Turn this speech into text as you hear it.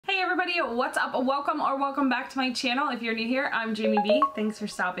everybody, what's up? Welcome back to my channel. If you're new here, I'm Jamie B. Thanks for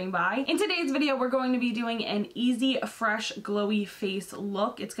stopping by. In today's video, we're going to be doing an easy, fresh, glowy face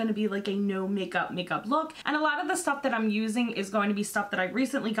look. It's going to be like a no makeup look, and a lot of the stuff that I'm using is going to be stuff that I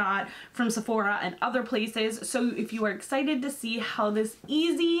recently got from Sephora and other places. So if you are excited to see how this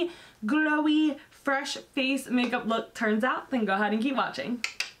easy, glowy, fresh face makeup look turns out, then go ahead and keep watching.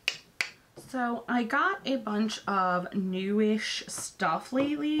 So I got a bunch of newish stuff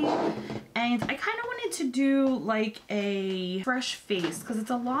lately, and I kind of wanted to do like a fresh face because it's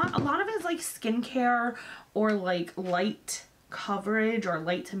a lot of it is like skincare or like light coverage or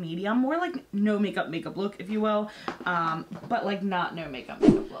light to medium, more like no makeup look, if you will, but like not no makeup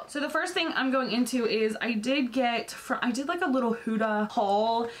look. So the first thing I'm going into is I did like a little Huda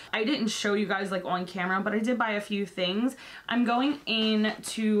haul. I didn't show you guys like on camera, but I did buy a few things. I'm going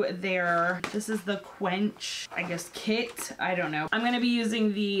into this is the Quench, I guess, kit. I don't know. I'm going to be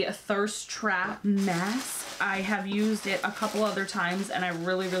using the Thirst Trap mask. I have used it a couple other times and I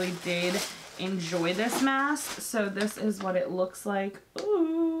really did enjoy this mask. So this is what it looks like.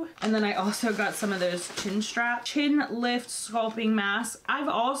 Ooh. And then I also got some of those chin lift sculpting masks. I've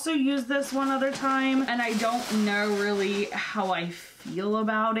also used this one other time and I don't know really how I feel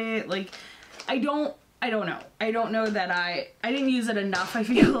about it. Like I don't know. I don't know that I didn't use it enough, I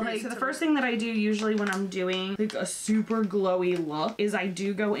feel like. So the first thing that I do usually when I'm doing like a super glowy look is I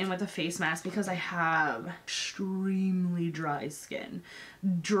do go in with a face mask because I have extremely dry skin.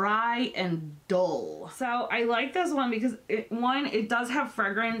 Dry and dull. So I like this one because it does have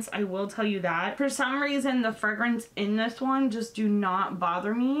fragrance, I will tell you that. For some reason the fragrance in this one just do not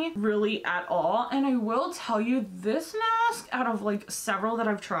bother me really at all. And I will tell you, this mask out of like several that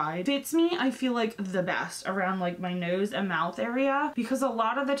I've tried fits me, I feel like, the best around like my nose and mouth area, because a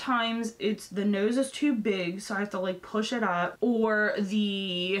lot of the times the nose is too big so I have to like push it up, or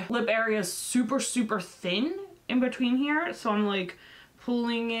the lip area is super thin in between here, so I'm like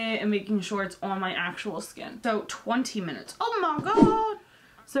pulling it and making sure it's on my actual skin. So 20 minutes. Oh my god.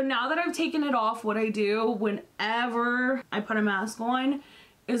 So now that I've taken it off, what I do whenever I put a mask on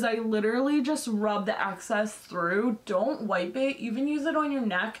is I literally just rub the excess through. Don't wipe it. Even use it on your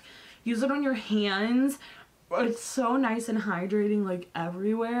neck. Use it on your hands. It's so nice and hydrating like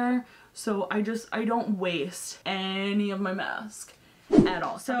everywhere. So I don't waste any of my mask at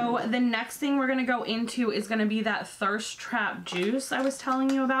all. So the next thing we're gonna go into is gonna be that Thirst Trap juice I was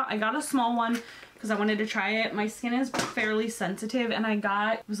telling you about. I got a small one because I wanted to try it. My skin is fairly sensitive and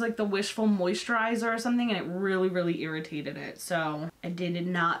it was like the Wishful moisturizer or something, and it really irritated it. So I did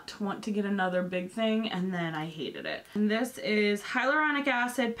not want to get another big thing, and then I hated it. And this is hyaluronic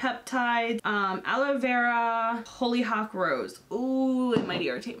acid, peptides, aloe vera, hollyhock rose. Ooh, it might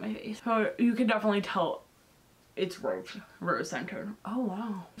irritate my face. So you can definitely tell it's rose scented. Oh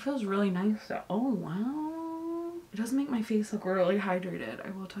wow, it feels really nice though. Oh wow. It does make my face look really hydrated,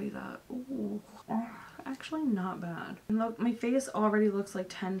 I will tell you that. Ooh. Oh, actually not bad. And look, my face already looks like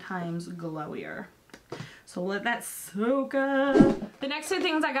 10 times glowier. So let that soak up. The next two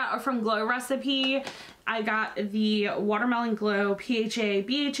things I got are from Glow Recipe. I got the Watermelon Glow PHA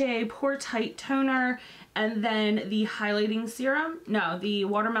BHA Pore Tight Toner, and then the highlighting serum. No, the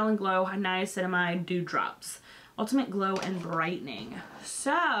Watermelon Glow Niacinamide Dew Drops. Ultimate Glow and Brightening.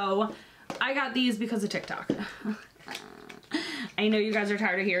 So I got these because of TikTok. I know you guys are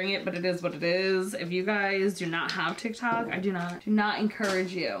tired of hearing it, but it is what it is. If you guys do not have TikTok, I do not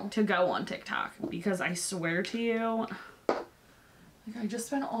encourage you to go on TikTok, because I swear to you, like, I just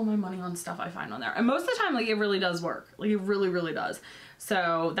spend all my money on stuff I find on there. And most of the time, like, it really does work. Like, it really does.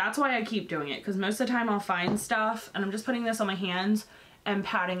 So that's why I keep doing it, because most of the time I'll find stuff and I'm just putting this on my hands and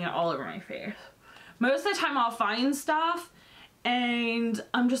patting it all over my face. Most of the time I'll find stuff and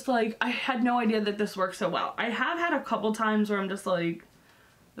I'm just like, I had no idea that this works so well. I have had a couple times where I'm just like,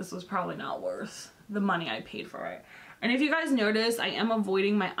 this was probably not worth the money I paid for it. And if you guys notice, I am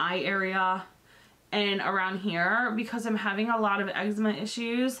avoiding my eye area and around here because I'm having a lot of eczema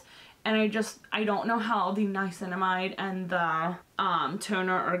issues, and I don't know how the niacinamide and the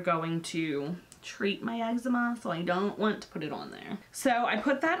toner are going to treat my eczema, so I don't want to put it on there. So I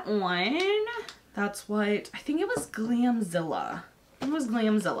put that on. That's what, I think it was Glamzilla. It was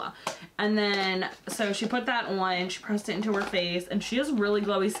Glamzilla. And then, so she put that on, she pressed it into her face, and she has really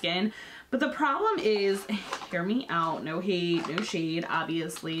glowy skin. But the problem is, hear me out, no hate, no shade,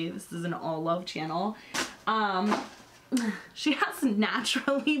 obviously. This is an all love channel. She has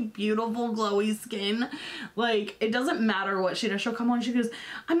naturally beautiful glowy skin. Like, it doesn't matter what she does. She'll come on, she goes,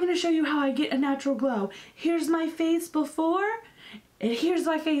 I'm gonna show you how I get a natural glow. Here's my face before, and here's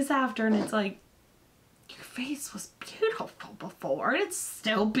my face after. And it's like, your face was beautiful before and it's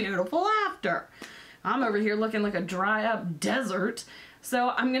still beautiful after. I'm over here looking like a dry up desert. So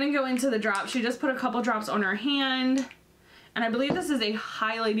I'm gonna go into the drop. She just put a couple drops on her hand, and I believe this is a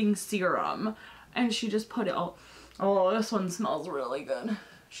highlighting serum, and she just put it all, oh, this one smells really good.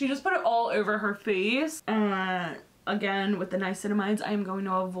 She just put it all over her face. Again, with the niacinamides, I am going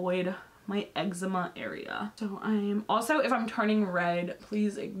to avoid my eczema area. So I'm also, if I'm turning red,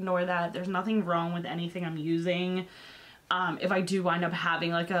 please ignore that. There's nothing wrong with anything I'm using. If I do wind up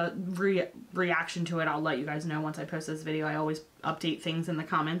having like a reaction to it, I'll let you guys know once I post this video. I always update things in the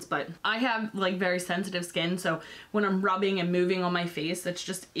comments, but I have like very sensitive skin, so when I'm rubbing and moving on my face, that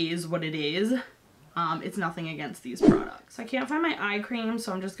just is what it is. It's nothing against these products. I can't find my eye cream,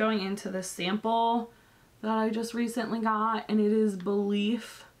 so I'm just going into the sample that I just recently got, and it is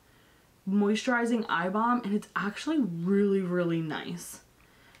Belief Moisturizing Eye Balm, and it's actually really, really nice.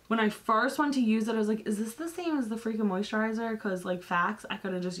 When I first went to use it, I was like, is this the same as the freaking moisturizer? Because like facts, I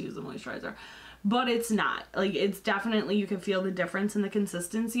could have just used the moisturizer. But it's not. Like, it's definitely, you can feel the difference in the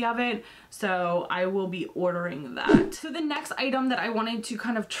consistency of it. So I will be ordering that. So the next item that I wanted to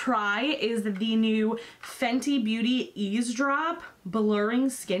kind of try is the new Fenty Beauty Eaze Drop Blurring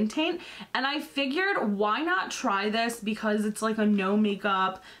Skin Tint. And I figured, why not try this, because it's like a no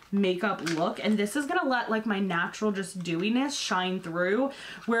makeup look, and this is gonna let like my natural just dewiness shine through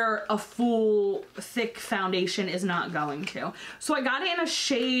where a full thick foundation is not going to. So I got it in a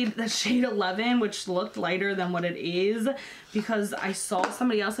shade, the shade 11, which looked lighter than what it is because I saw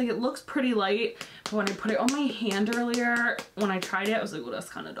somebody else like it looks pretty light, but when I put it on my hand earlier, when I tried it, I was like, well, that's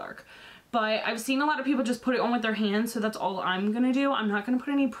kind of dark. But I've seen a lot of people just put it on with their hands, so that's all I'm gonna do. I'm not gonna put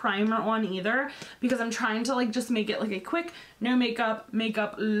any primer on either because I'm trying to like just make it like a quick no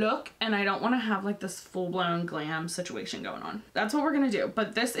makeup look, and I don't want to have like this full-blown glam situation going on. That's what we're gonna do.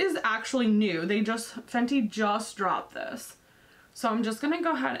 But this is actually new. Fenty just dropped this. So I'm just gonna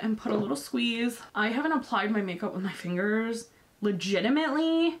go ahead and put a little squeeze. I haven't applied my makeup with my fingers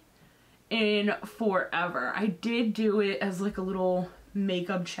legitimately in forever. I did do it as like a little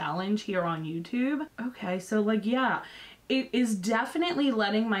makeup challenge here on YouTube. Okay, so like, yeah, it is definitely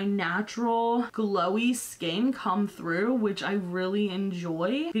letting my natural glowy skin come through, which I really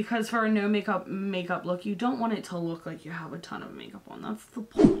enjoy, because for a no makeup look, you don't want it to look like you have a ton of makeup on. That's the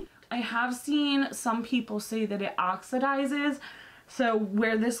point. I have seen some people say that it oxidizes, so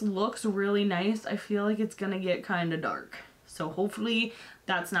where this looks really nice, I feel like it's gonna get kind of dark. So hopefully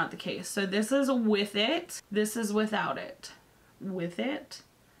that's not the case. So this is with it, this is without it. With it,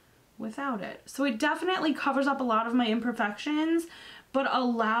 without it. So it definitely covers up a lot of my imperfections, but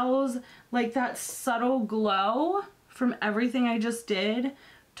allows like that subtle glow from everything I just did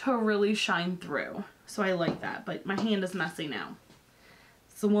to really shine through. So I like that, but my hand is messy now.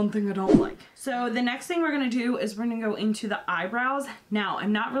 It's the one thing I don't like. So the next thing we're gonna do is we're gonna go into the eyebrows. Now,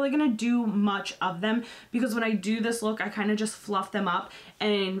 I'm not really gonna do much of them because when I do this look, I kind of just fluff them up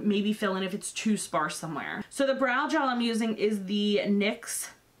and maybe fill in if it's too sparse somewhere. So the brow gel I'm using is the NYX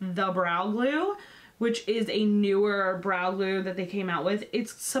The Brow Glue, which is a newer brow glue that they came out with.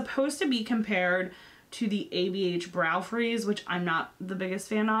 It's supposed to be compared to the ABH Brow Freeze, which I'm not the biggest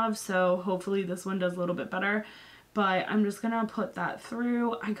fan of, so hopefully this one does a little bit better. But I'm just gonna put that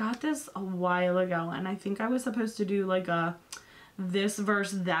through. I got this a while ago, and I think I was supposed to do like a this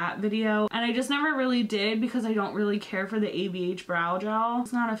versus that video, and I just never really did because I don't really care for the ABH brow gel. I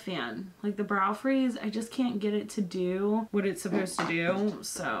was not a fan. Like the Brow Freeze, I just can't get it to do what it's supposed to do.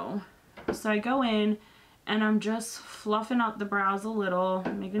 So I go in and I'm just fluffing up the brows a little,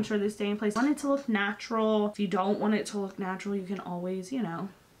 making sure they stay in place. I want it to look natural. If you don't want it to look natural, you can always, you know,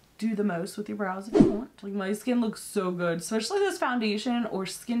 do the most with your brows if you want. Like my skin looks so good, especially this foundation or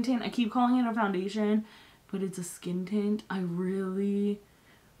skin tint. I keep calling it a foundation, but it's a skin tint. I really,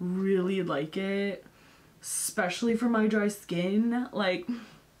 really like it, especially for my dry skin. Like,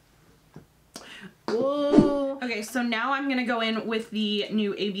 whoa. Okay, so now I'm gonna go in with the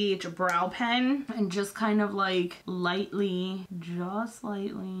new ABH brow pen and just kind of like lightly, just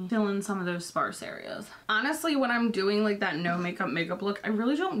lightly fill in some of those sparse areas. Honestly, when I'm doing like that no makeup look, I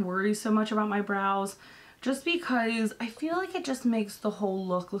really don't worry so much about my brows, just because I feel like it just makes the whole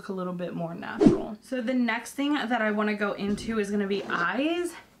look a little bit more natural. So the next thing that I want to go into is going to be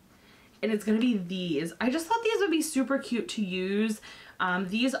eyes, and it's going to be these. I just thought these would be super cute to use.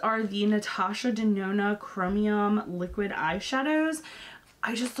 These are the Natasha Denona Chromium Liquid Eyeshadows.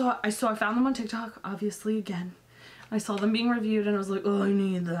 I found them on TikTok, obviously, again. I saw them being reviewed and I was like, oh, I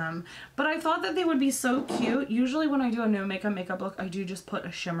need them. But I thought that they would be so cute. Usually when I do a no makeup look, I do just put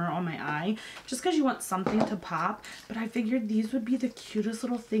a shimmer on my eye just because you want something to pop. But I figured these would be the cutest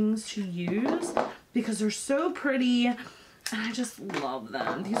little things to use because they're so pretty and I just love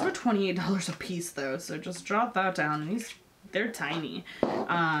them. These were $28 a piece though, so just drop that down. These, they're tiny.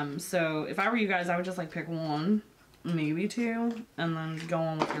 So if I were you guys, I would just like pick one, maybe two, and then go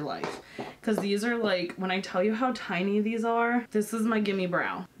on with your life. Because these are like, when I tell you how tiny these are, this is my gimme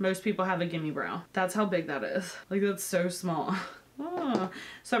brow. Most people have a gimme brow. That's how big that is. Like, that's so small. Oh.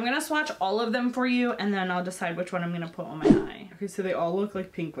 So I'm gonna swatch all of them for you and then I'll decide which one I'm gonna put on my eye. Okay, so they all look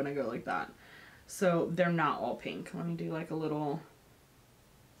like pink when I go like that. So they're not all pink. Let me do like a little,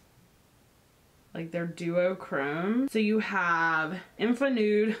 like they're duochrome. So you have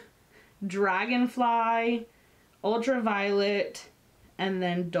Infonude, Dragonfly, Ultraviolet, and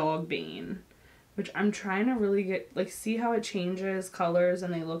then Dogbane, which I'm trying to really get, like, see how it changes colors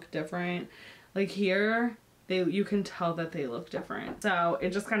and they look different. Like here, you can tell that they look different. So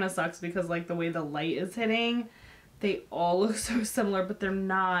it just kind of sucks because like the way the light is hitting, they all look so similar, but they're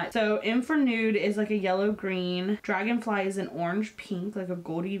not. So Infonude is like a yellow green. Dragonfly is an orange pink, like a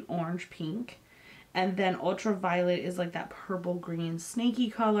goldy orange pink. And then Ultraviolet is like that purple green snaky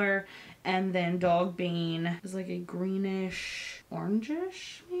color. And then Dogbane is like a greenish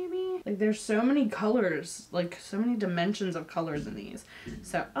orangish maybe. Like there's so many colors, like so many dimensions of colors in these.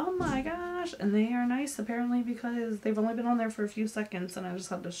 So oh my gosh, and they are nice apparently because they've only been on there for a few seconds and I just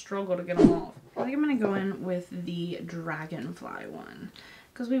had to struggle to get them off. I think I'm gonna go in with the Dragonfly one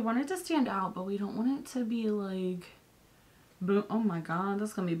because we want it to stand out, but we don't want it to be like boom. Oh my god,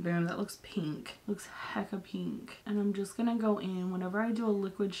 that's gonna be boom. That looks pink. Looks hecka pink. And I'm just gonna go in, whenever I do a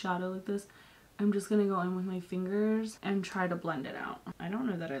liquid shadow like this, I'm just gonna go in with my fingers and try to blend it out. I don't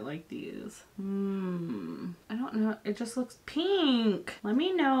know that I like these. I don't know. It just looks pink. Let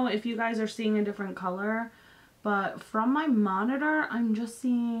me know if you guys are seeing a different color. But from my monitor, I'm just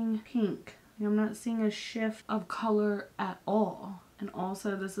seeing pink. I'm not seeing a shift of color at all. And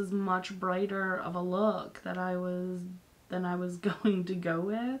also, this is much brighter of a look than I was going to go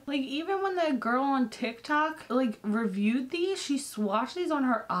with. Like even when the girl on TikTok like reviewed these, she swatched these on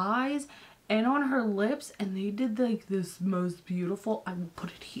her eyes and on her lips and they did like this most beautiful, I will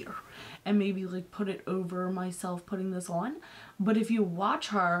put it here and maybe like put it over myself putting this on. But if you watch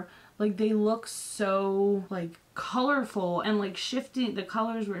her, like they look so like colorful and like shifting, the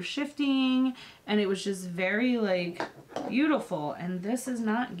colors were shifting and it was just very like beautiful. And this is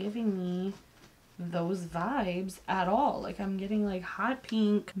not giving me those vibes at all. Like I'm getting like hot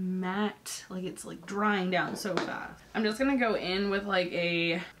pink matte, like it's like drying down so fast. I'm just gonna go in with like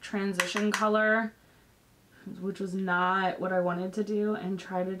a transition color, which was not what I wanted to do, and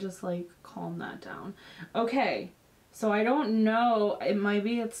try to just like calm that down. Okay, so I don't know,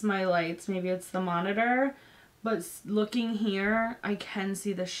 maybe it's my lights, maybe it's the monitor, but looking here I can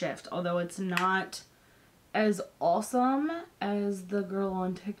see the shift, although it's not as awesome as the girl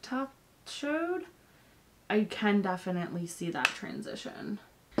on TikTok showed. I can definitely see that transition.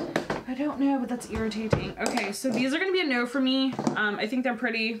 I don't know, but that's irritating. Okay, so these are gonna be a no for me. I think they're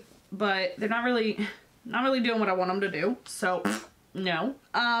pretty, but they're not really doing what I want them to do. So no.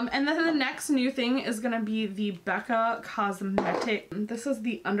 And then the next new thing is gonna be the Becca Cosmetic. This is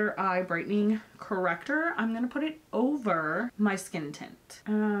the under eye brightening corrector. I'm gonna put it over my skin tint.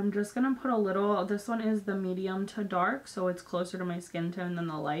 I'm just gonna put a little, this one is the medium to dark, so it's closer to my skin tone than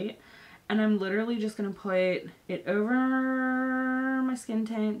the light. And I'm literally just gonna put it over my skin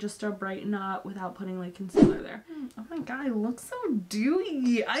tint just to brighten up without putting like concealer there. Oh my god, it looks so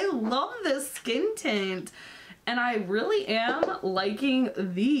dewy. I love this skin tint. And I really am liking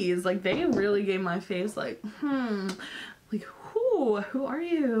these. Like they really gave my face like, like who are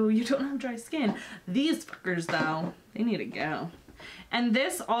you? You don't have dry skin. These fuckers though, they need to go. And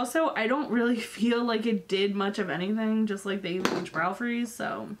this also, I don't really feel like it did much of anything, just like the Beach Brow Freeze,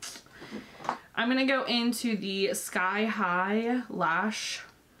 so I'm gonna go into the Sky High Lash,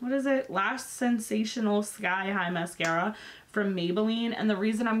 what is it? Lash Sensational Sky High Mascara from Maybelline. And the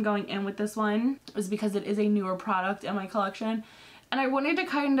reason I'm going in with this one is because it is a newer product in my collection. And I wanted to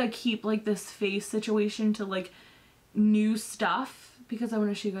kind of keep like this face situation to like new stuff, because I want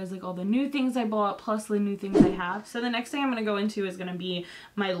to show you guys like all the new things I bought plus the new things I have. So the next thing I'm going to go into is going to be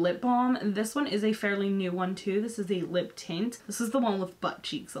my lip balm. This one is a fairly new one too. This is a lip tint. This is the one with butt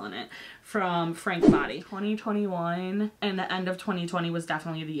cheeks on it from Frank Body. 2021 and the end of 2020 was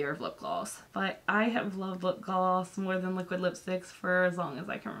definitely the year of lip gloss. But I have loved lip gloss more than liquid lipsticks for as long as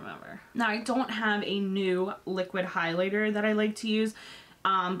I can remember. Now I don't have a new liquid highlighter that I like to use.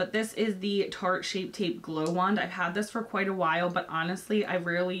 But this is the Tarte Shape Tape Glow Wand. I've had this for quite a while, but honestly, I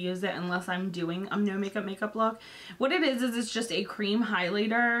rarely use it unless I'm doing a no makeup look. What it is it's just a cream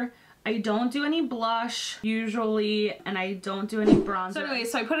highlighter. I don't do any blush usually, and I don't do any bronzer. So anyway,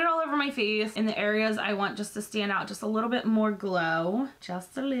 so I put it all over my face in the areas I want just to stand out just a little bit more glow.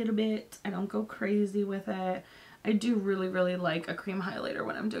 Just a little bit. I don't go crazy with it. I do really like a cream highlighter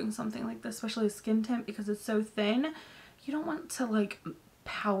when I'm doing something like this, especially a skin tint, because it's so thin. You don't want to like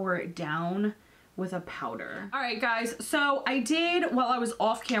power it down with a powder. All right guys, so I did, while I was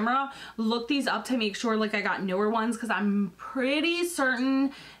off camera, look these up to make sure like I got newer ones, because I'm pretty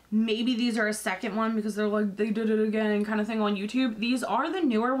certain maybe these are a second one because they're like they did it again kind of thing on YouTube. These are the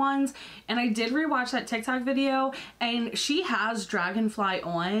newer ones, and I did rewatch that TikTok video, and she has Dragonfly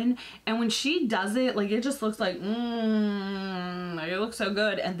on, and when she does it, like it just looks like it looks so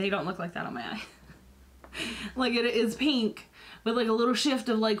good, and they don't look like that on my eye. Like it is pink with like a little shift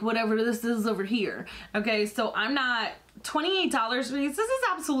of like whatever this is over here. Okay, so I'm not $28 for these. This is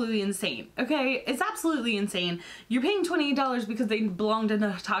absolutely insane. Okay, it's absolutely insane. You're paying $28 because they belong to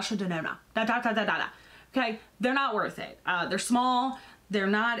Natasha Denona. Okay, they're not worth it. They're small. They're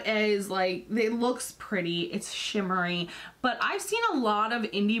not as like, it looks pretty, it's shimmery, but I've seen a lot of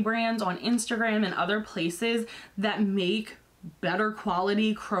indie brands on Instagram and other places that make better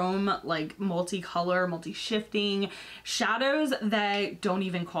quality chrome, like multicolor, multi-shifting shadows that don't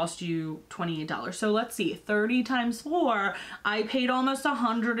even cost you $28. So let's see, 30 times 4, I paid almost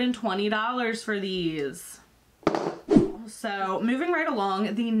 $120 for these. So moving right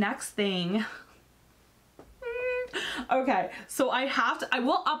along, the next thing, okay, so I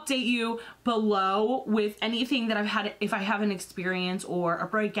will update you below with anything that I've had, if I have an experience or a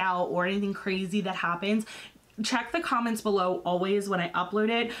breakout or anything crazy that happens. Check the comments below always when I upload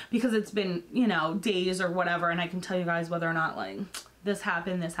it, because it's been, you know, days or whatever, and I can tell you guys whether or not like this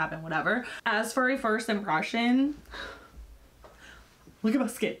happened, whatever. As for a first impression, look at my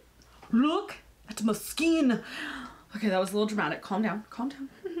skin. Look at my skin. Okay, that was a little dramatic. Calm down, calm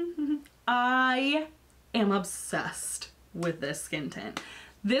down. I am obsessed with this skin tint.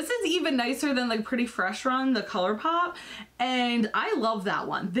 This is even nicer than like Pretty Fresh Run, the ColourPop, and I love that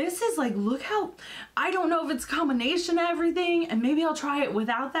one. This is like, look how, I don't know if it's a combination of everything, and maybe I'll try it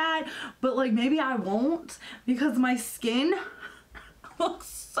without that, but like maybe I won't, because my skin looks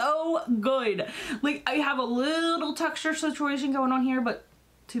so good. Like I have a little texture situation going on here, but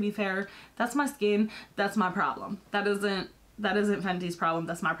to be fair, that's my skin, that's my problem. That isn't Fenty's problem,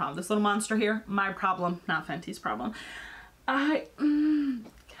 that's my problem. This little monster here, my problem, not Fenty's problem.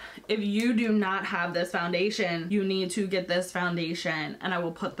 If you do not have this foundation, you need to get this foundation, and I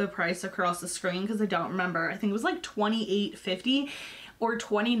will put the price across the screen because I don't remember. I think it was like $28.50 or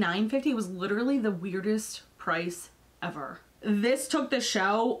 $29.50. It was literally the weirdest price ever. This took the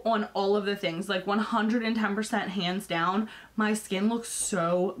show on all of the things, like 110% hands down. My skin looks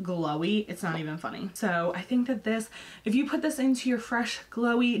so glowy, it's not even funny. So I think that this, if you put this into your fresh,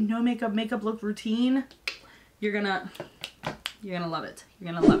 glowy, no makeup look routine, you're gonna love it.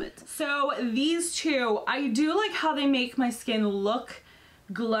 You're gonna love it. So these two, I do like how they make my skin look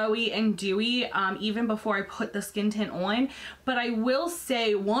glowy and dewy even before I put the skin tint on. But I will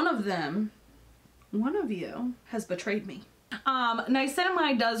say one of you has betrayed me.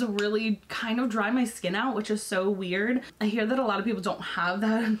 Niacinamide does really kind of dry my skin out, which is so weird. I hear that a lot of people don't have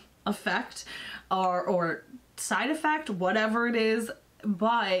that effect or side effect, whatever it is,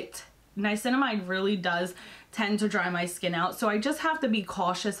 but niacinamide really does tend to dry my skin out, so I just have to be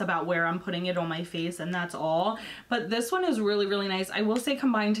cautious about where I'm putting it on my face, and that's all. But this one is really nice. I will say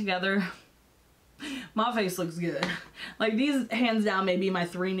combined together, my face looks good. Like these hands down may be my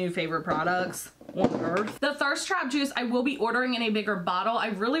 3 new favorite products on earth. The Thirst Trap juice I will be ordering in a bigger bottle. I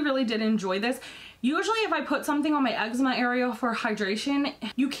really did enjoy this. Usually if I put something on my eczema area for hydration,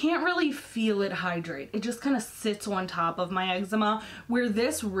 you can't really feel it hydrate. It just kind of sits on top of my eczema, where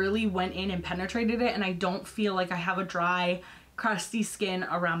this really went in and penetrated it, and I don't feel like I have a dry, crusty skin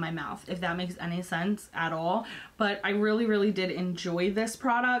around my mouth, if that makes any sense at all. But I really did enjoy this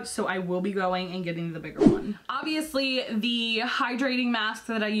product, so I will be going and getting the bigger one. Obviously, the hydrating mask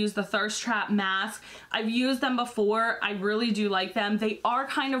that I use, the Thirst Trap mask, I've used them before. I really do like them. They are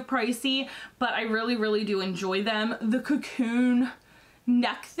kind of pricey, but I really do enjoy them. The Cocoon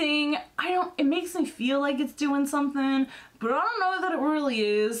neck thing, it makes me feel like it's doing something, but I don't know that it really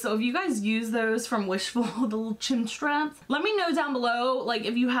is. So if you guys use those from Wishful, the little chin straps, let me know down below, like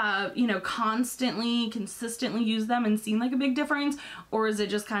if you have, you know, consistently use them and seen like a big difference, or is it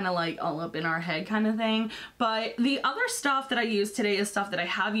just kind of like all up in our head kind of thing. But the other stuff that I use today is stuff that I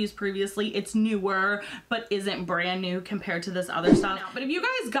have used previously. It's newer, but isn't brand new compared to this other stuff. But if you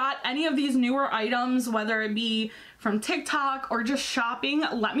guys got any of these newer items, whether it be from TikTok or just shopping,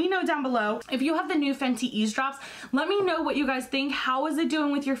 let me know down below. If you have the new Fenty Eaze Drops, let me know what what you guys think. How is it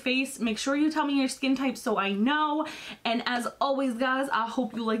doing with your face? Make sure you tell me your skin type so I know. And as always, guys, I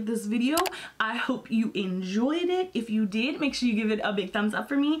hope you liked this video. I hope you enjoyed it. If you did, make sure you give it a big thumbs up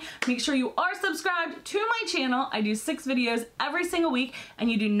for me. Make sure you are subscribed to my channel. I do 6 videos every single week,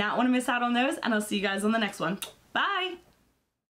 and you do not want to miss out on those. And I'll see you guys on the next one. Bye!